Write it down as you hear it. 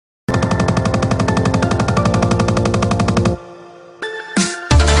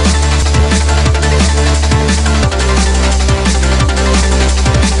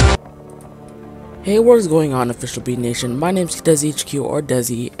Hey, what is going on, Official Beat Nation? My name is KidDezzyHQ or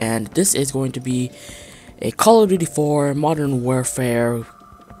Dezzy, and this is going to be a Call of Duty 4 Modern Warfare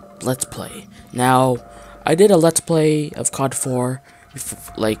Let's Play. Now, I did a Let's Play of COD 4.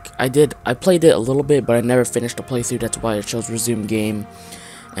 I played it a little bit, but I never finished the playthrough. That's why it shows resume game.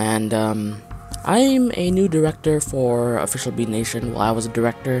 And I'm a new director for Official Beat Nation. Well, I was a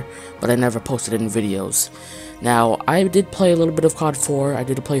director, but I never posted any videos. Now, I did play a little bit of COD 4. I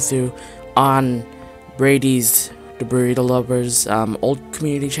did a playthrough on Brady's, the Burrito Lovers, old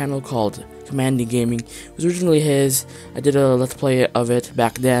community channel called Commanding Gaming. It was originally his. I did a let's play of it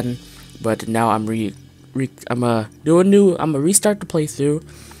back then, but now I'm restart the playthrough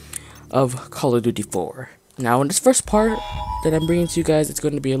of Call of Duty 4. Now in this first part that I'm bringing to you guys, it's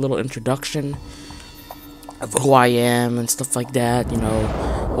going to be a little introduction of who I am and stuff like that, you know,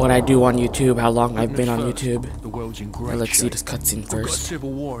 what I do on YouTube, how long I've been on YouTube. The world's in great Let's see shape. this cutscene We've got first.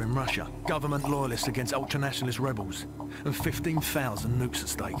 civil war in Russia, government loyalists against ultra-nationalist rebels, and 15,000 nukes at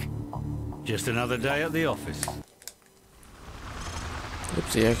stake. Just another day at the office.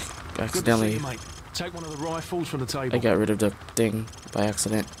 Oopsie, I accidentally, Mate. Take one of the rifles from the table. I got rid of the thing by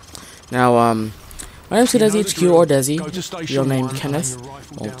accident. Now, my name's KidDezzyHQ or Dezzy, real name Kenneth,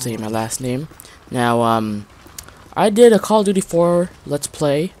 won't say my last name. Now, I did a Call of Duty 4 Let's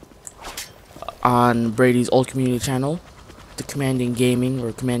Play on Brady's old community channel, the Commanding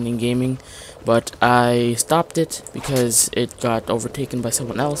Gaming, but I stopped it because it got overtaken by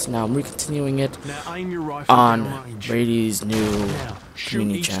someone else. Now I'm recontinuing it on Brady's new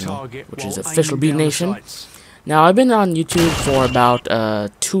community channel, which is Official Beat Nation. Now I've been on YouTube for about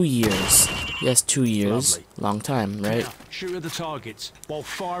 2 years. Yes, 2 years. Long time, right? Shoot at the targets while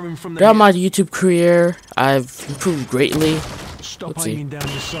firing from the Throughout my YouTube career, I've improved greatly. Stop aiming down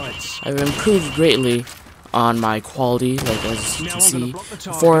your sights. I've improved greatly on my quality, like as you can see.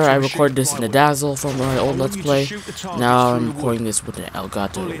 Before I recorded this in the Dazzle from my old Let's Play. Now I'm recording this with the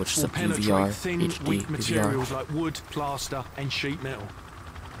Elgato, which is a PVR, HD PVR. Like wood, plaster, and sheet metal.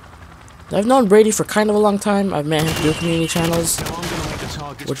 I've known Brady for kind of a long time. I've met him through community channels,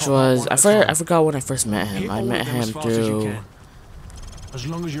 which was I forgot when I first met him. I met him through. As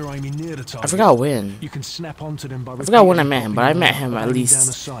long as you're aiming near the target, I forgot when. you can snap onto them by I forgot when I met him, but I met him at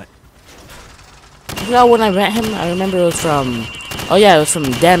least. I forgot when I met him. I remember it was from. Oh yeah, it was from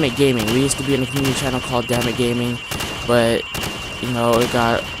Damn It Gaming. We used to be in a community channel called Damn It Gaming, but you know it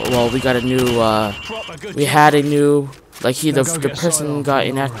got we got a new. We had a new. Like the person got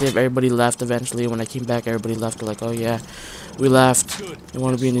inactive, everybody left eventually. When I came back, everybody left. They're like, oh yeah, we left. You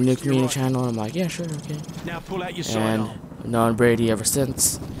want to be in the new community channel? I'm like, yeah, sure, okay. And I've known Brady ever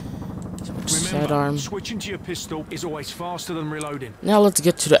since. Sidearm. Switching to your pistol is always faster than reloading. Now let's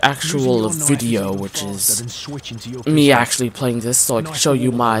get to the actual video, which is me actually playing this, so I can show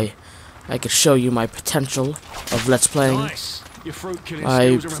you my potential of Let's Playing.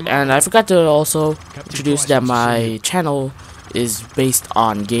 I forgot to also introduce that my channel is based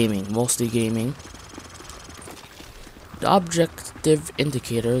on gaming, mostly gaming. The objective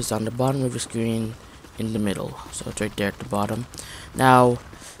indicator is on the bottom of the screen in the middle, so it's right there at the bottom. Now,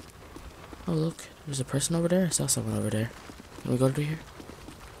 oh look, there's a person over there. I saw someone over there. Can we go to here?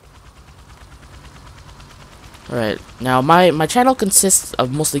 Alright, now my channel consists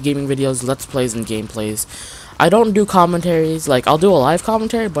of mostly gaming videos, let's plays, and gameplays. I don't do commentaries. Like, I'll do a live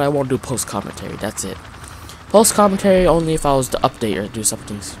commentary, but I won't do post commentary. That's it. Post commentary only if I was to update or do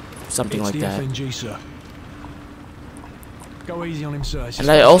something like that. Go easy on him, sir.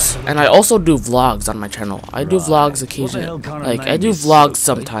 And I also do vlogs on my channel. I do vlogs occasionally. Like, I do vlogs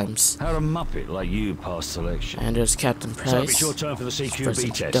sometimes. How a muppet like you pass selection? And there's Captain Price. So it's your turn for the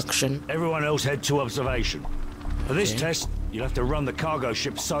CQB test. Everyone else head to observation. For this test, you'll have to run the cargo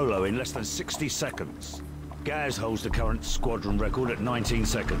ship solo in less than 60 seconds. Gaz holds the current squadron record at 19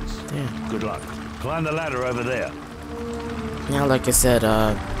 seconds. Damn. Good luck. Climb the ladder over there. Now, like I said,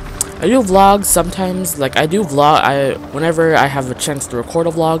 I do vlogs sometimes. Like, I do vlog. Whenever I have a chance to record a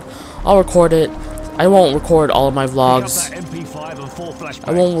vlog, I'll record it. I won't record all of my vlogs.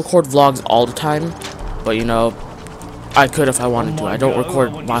 I won't record vlogs all the time, but you know, I could if I wanted to. I don't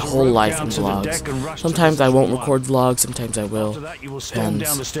record my whole life in vlogs. Sometimes I won't record vlogs. Sometimes I will. Depends. Down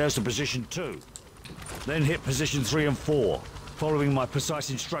the stairs to position 2. Then hit position 3 and 4, following my precise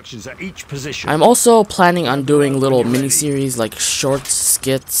instructions at each position. I'm also planning on doing little mini-series, like shorts,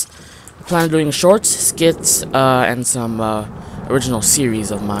 skits. I plan on doing shorts, skits, and some original series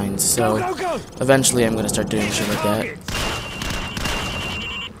of mine. So eventually I'm going to start doing shit like that.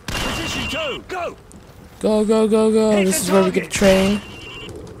 Position 2, go! Go, go, go, go. This is where we get to train.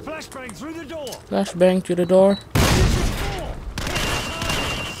 Flashbang through the door. Flashbang through the door.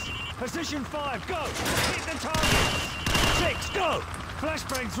 Position Position 5, go! Hit the target! 6, go!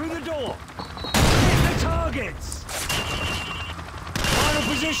 Flashbang through the door! Hit the targets! Final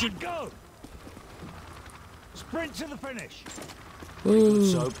position, go! Sprint to the finish! Ooh.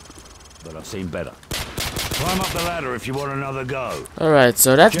 Soap, but I've seen better. Climb up the ladder if you want another go. Alright,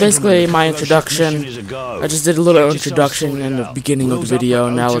 so that's basically my introduction. I just did a little introduction in the beginning of the video.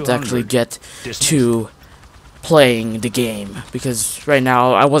 Now let's actually get to playing the game, because right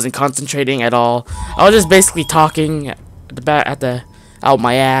now I wasn't concentrating at all. I was just basically talking out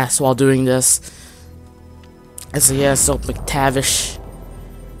my ass while doing this. And so yeah, Soap McTavish.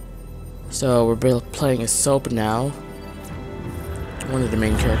 So we're playing as Soap now. One of the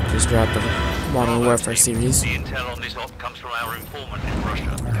main characters throughout the Modern Warfare series. The intel on this op comes from our informant in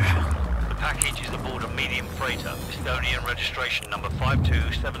Russia. The package is aboard a medium freighter, Estonian registration number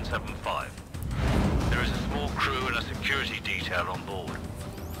 52775. There is a small crew and a security detail on board.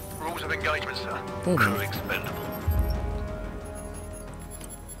 Rules of engagement, sir. Crew expendable.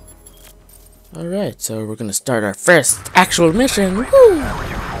 Alright, so we're gonna start our first actual mission. Woo!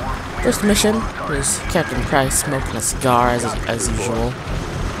 First mission is Captain Price smoking a cigar as usual.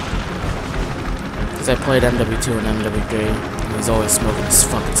 Because I played MW2 and MW3, and he's always smoking his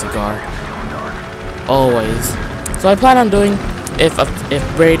fucking cigar. Always. So I plan on doing, if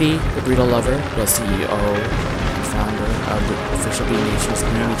Brady, the Burrito Lover, the CEO and founder of the official B Nation's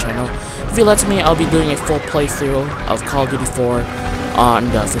community channel, if he lets me, I'll be doing a full playthrough of Call of Duty 4 on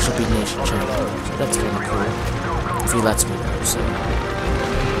the official B Nation channel. So that's kind of cool. If he lets me though, so.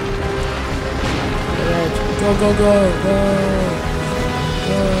 Alright, go, go, go, go,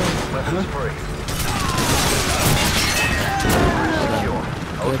 go. Weapons free.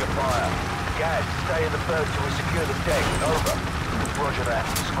 Hold your fire. Guys, stay in the boat till we secure the deck. Over. Roger that.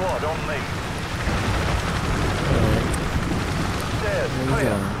 Squad on me. Stairs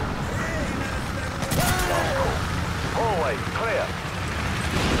clear. Hallway clear.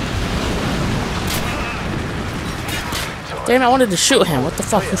 Damn, I wanted to shoot him. What the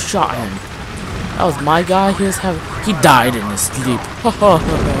fuck? Who shot him? That was my guy. He died in his sleep.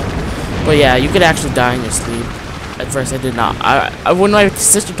 But yeah, you could actually die in your sleep. At first, I did not. When my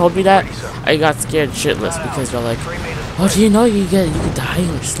sister told me that, I got scared shitless because they're like, "Oh, do you know you could die in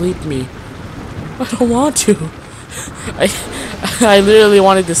your sleep?" Me, I don't want to. I literally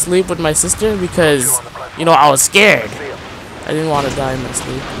wanted to sleep with my sister because, you know, I was scared. I didn't want to die in my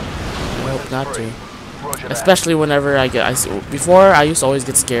sleep. I hope not to. Especially whenever before I used to always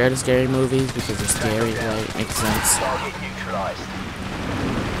get scared of scary movies because they're scary, right? Makes sense.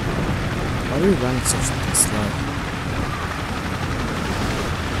 Why are we running so fucking slow?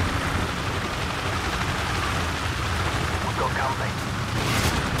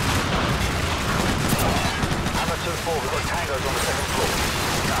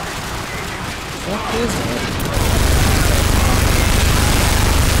 What is that?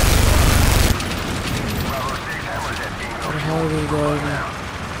 How are we going?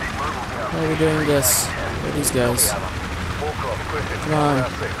 How are we doing this? What are these guys? Come on.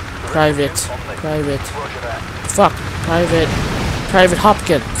 Private. Fuck. Private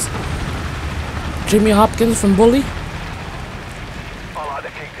Hopkins. Jimmy Hopkins from Bully? I like to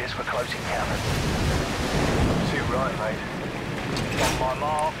keep this for close encounters. Too right, mate. On my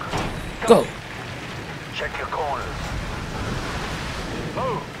mark. Go. Check your corners.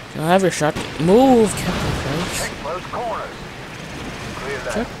 Move. Can I have your shot? Move, Captain Price. Check those corners. Clear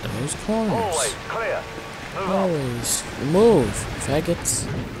that. Check those corners. Always clear. Move Always. Move, faggots.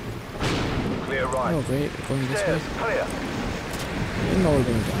 Clear right. Oh, great. We're going this way. Stairs clear. I didn't know we were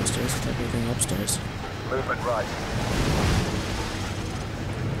going downstairs. I thought we were going upstairs. Movement right.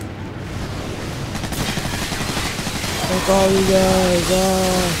 Fuck all you guys.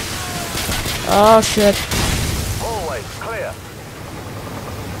 Oh, shit. Always clear.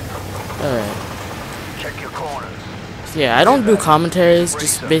 Alright. Check your corners. Yeah, I don't do commentaries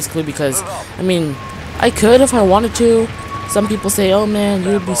just basically because, I mean, I could if I wanted to. Some people say, oh man, you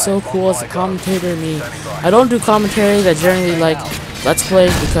would be so cool as a commentator. Me, I don't do commentaries. I generally like Let's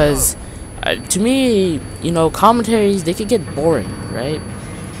Plays because, to me, you know, commentaries, they could get boring, right?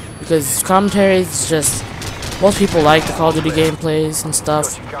 Because commentaries just, most people like the Call of Duty gameplays and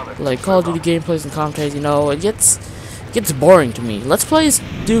stuff. Like Call of Duty gameplays and commentaries, you know, it gets boring to me. Let's Plays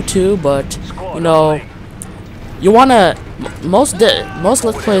do too, but you know, you wanna most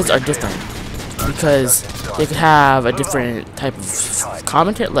Let's Plays are different because they could have a different type of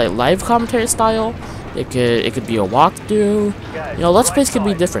commentary, like live commentary style. It could be a walkthrough. You know, Let's Plays could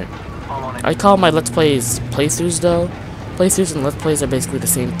be different. I call my Let's Plays playthroughs though. Playthroughs and Let's Plays are basically the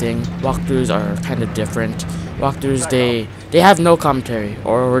same thing. Walkthroughs are kind of different. Walkthroughs, they have no commentary,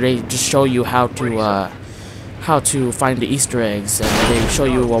 or they just show you how to find the Easter eggs, and they show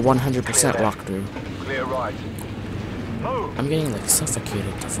you a 100% walkthrough. Clear right. Move. I'm getting like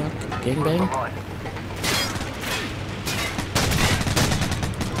suffocated. The fuck? Gangbang?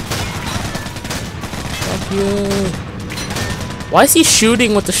 Fuck you. Why is he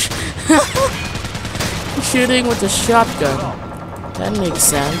shooting with the he's shooting with the shotgun? That makes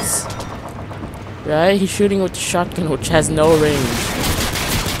sense. Right? He's shooting with the shotgun, which has no range.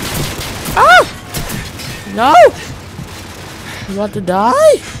 Ah! No! You want to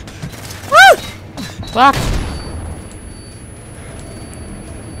die? Ah! Fuck!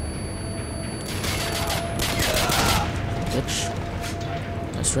 Bitch.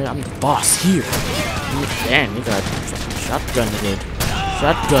 That's right, I'm the boss here. Damn, you got fucking shotgun, dude.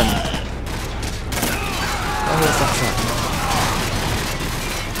 Shotgun. Oh, where's that shotgun?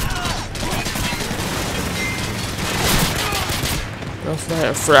 What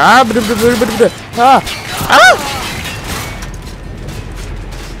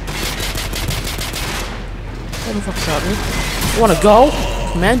the fuck shot me? You wanna go?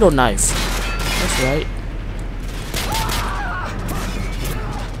 Commando knife. That's right.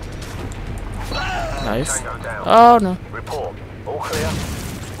 Knife. Oh no. Report. All clear.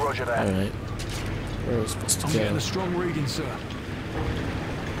 Roger that. Alright. Where are we supposed to I'm go? getting a strong reading, sir.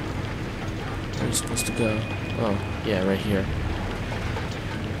 Where are we supposed to go? Oh, yeah, right here.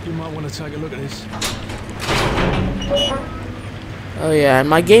 You might want to take a look at this. Oh yeah,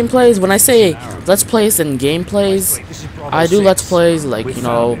 my gameplays, when I say let's plays and gameplays, I do let's plays like, you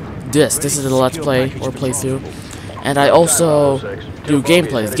know, this is a let's play or playthrough. And I also do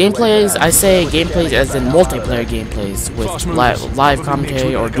gameplays. Gameplays, I say gameplays as in multiplayer gameplays with live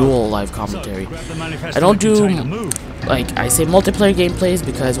commentary or dual live commentary. I don't do, like, I say multiplayer gameplays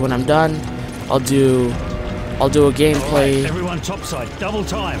because when I'm done, I'll do a gameplay. Everyone topside, double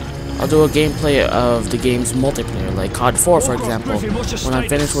time. I'll do a gameplay of the game's multiplayer, like COD 4, for example. When I'm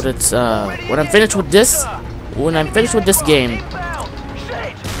finished with its, when I'm finished with this game.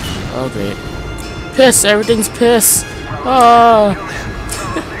 Oh great. Piss, everything's piss. Oh.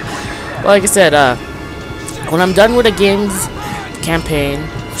 Like I said, when I'm done with a game's campaign,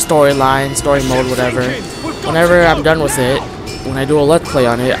 storyline, story mode, whatever, whenever I'm done with it, when I do a let's play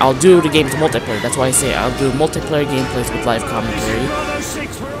on it, I'll do the game's multiplayer. That's why I say I'll do multiplayer gameplays with live commentary,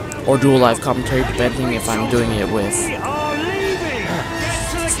 or dual live commentary, depending if I'm doing it with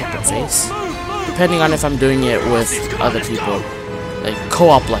fucking face. Depending on if I'm doing it with other people, like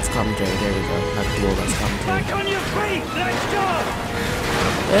co-op live commentary. There we go, not dual live commentary.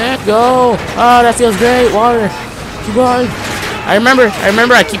 There we go. Oh, that feels great. Water. Keep going. I remember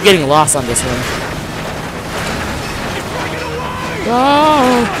I keep getting lost on this one.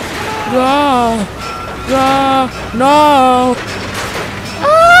 Go! Go! Go! No!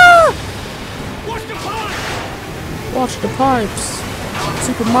 Ah! Watch the pipes.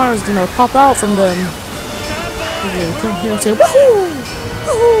 Super Mario's gonna pop out from them. He's gonna come here and say, woohoo!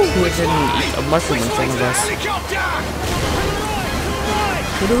 Woohoo! He's gonna eat a mushroom in front of us.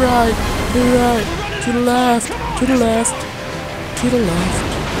 To the right, to the right, to the left, to the left, to the left.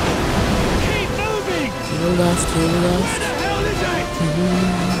 To the left, to the left.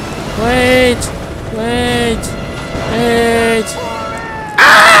 Wait! Wait! Wait!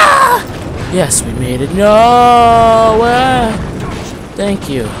 Ah! Yes, we made it. No! Thank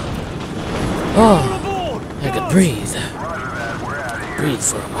you. Oh, I could breathe. Breathe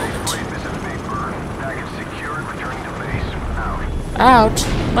for a moment. Out!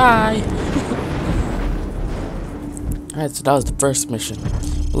 Bye! Alright, so that was the first mission.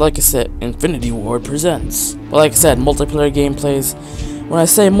 Like I said, Infinity Ward presents. But like I said, multiplayer gameplays. When I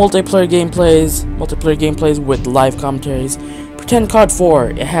say multiplayer gameplays with live commentaries, pretend COD 4,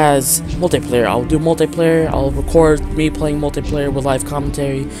 it has multiplayer. I'll do multiplayer, I'll record me playing multiplayer with live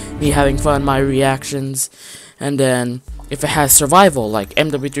commentary, me having fun, my reactions, and then if it has survival, like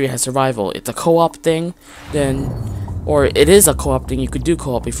MW3 has survival, it's a co-op thing, then, or it is a co-op thing, you could do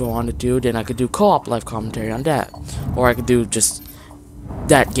co-op if you wanted to, then I could do co-op live commentary on that, or I could do just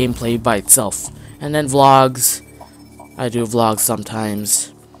that gameplay by itself. And then vlogs, I do vlogs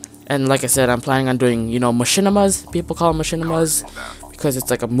sometimes. And like I said, I'm planning on doing, you know, machinimas. People call them machinimas because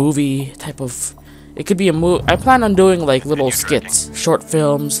it's like a movie type of, it could be a movie. I plan on doing like little skits, short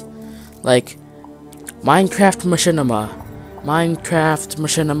films, like Minecraft machinima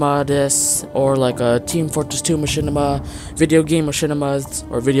this, or like a Team Fortress 2 machinima, video game machinimas,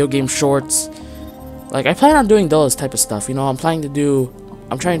 or video game shorts. Like I plan on doing those type of stuff, you know. I'm trying to do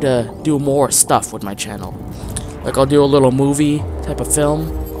more stuff with my channel. Like I'll do a little movie type of film,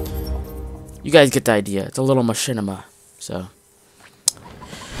 You guys get the idea. It's a little machinima. So,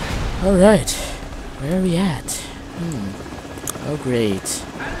 alright. Where are we at? Oh, great.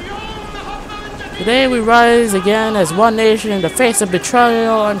 Today we rise again as one nation in the face of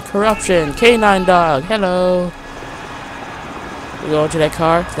betrayal and corruption. K9 Dog, hello. We go to that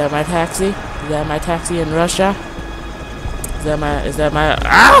car. Is that my taxi? Is that my taxi in Russia? Is that my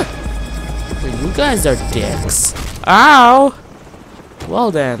ah! You guys are dicks. Ow!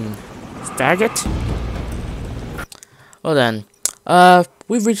 Well then, faggot. Well then,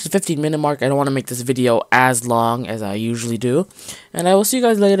 we've reached the 15-minute mark. I don't want to make this video as long as I usually do. And I will see you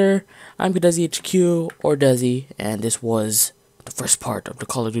guys later. I'm KidDezzyHQ, or Dezzy, and this was the first part of the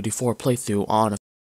Call of Duty 4 playthrough on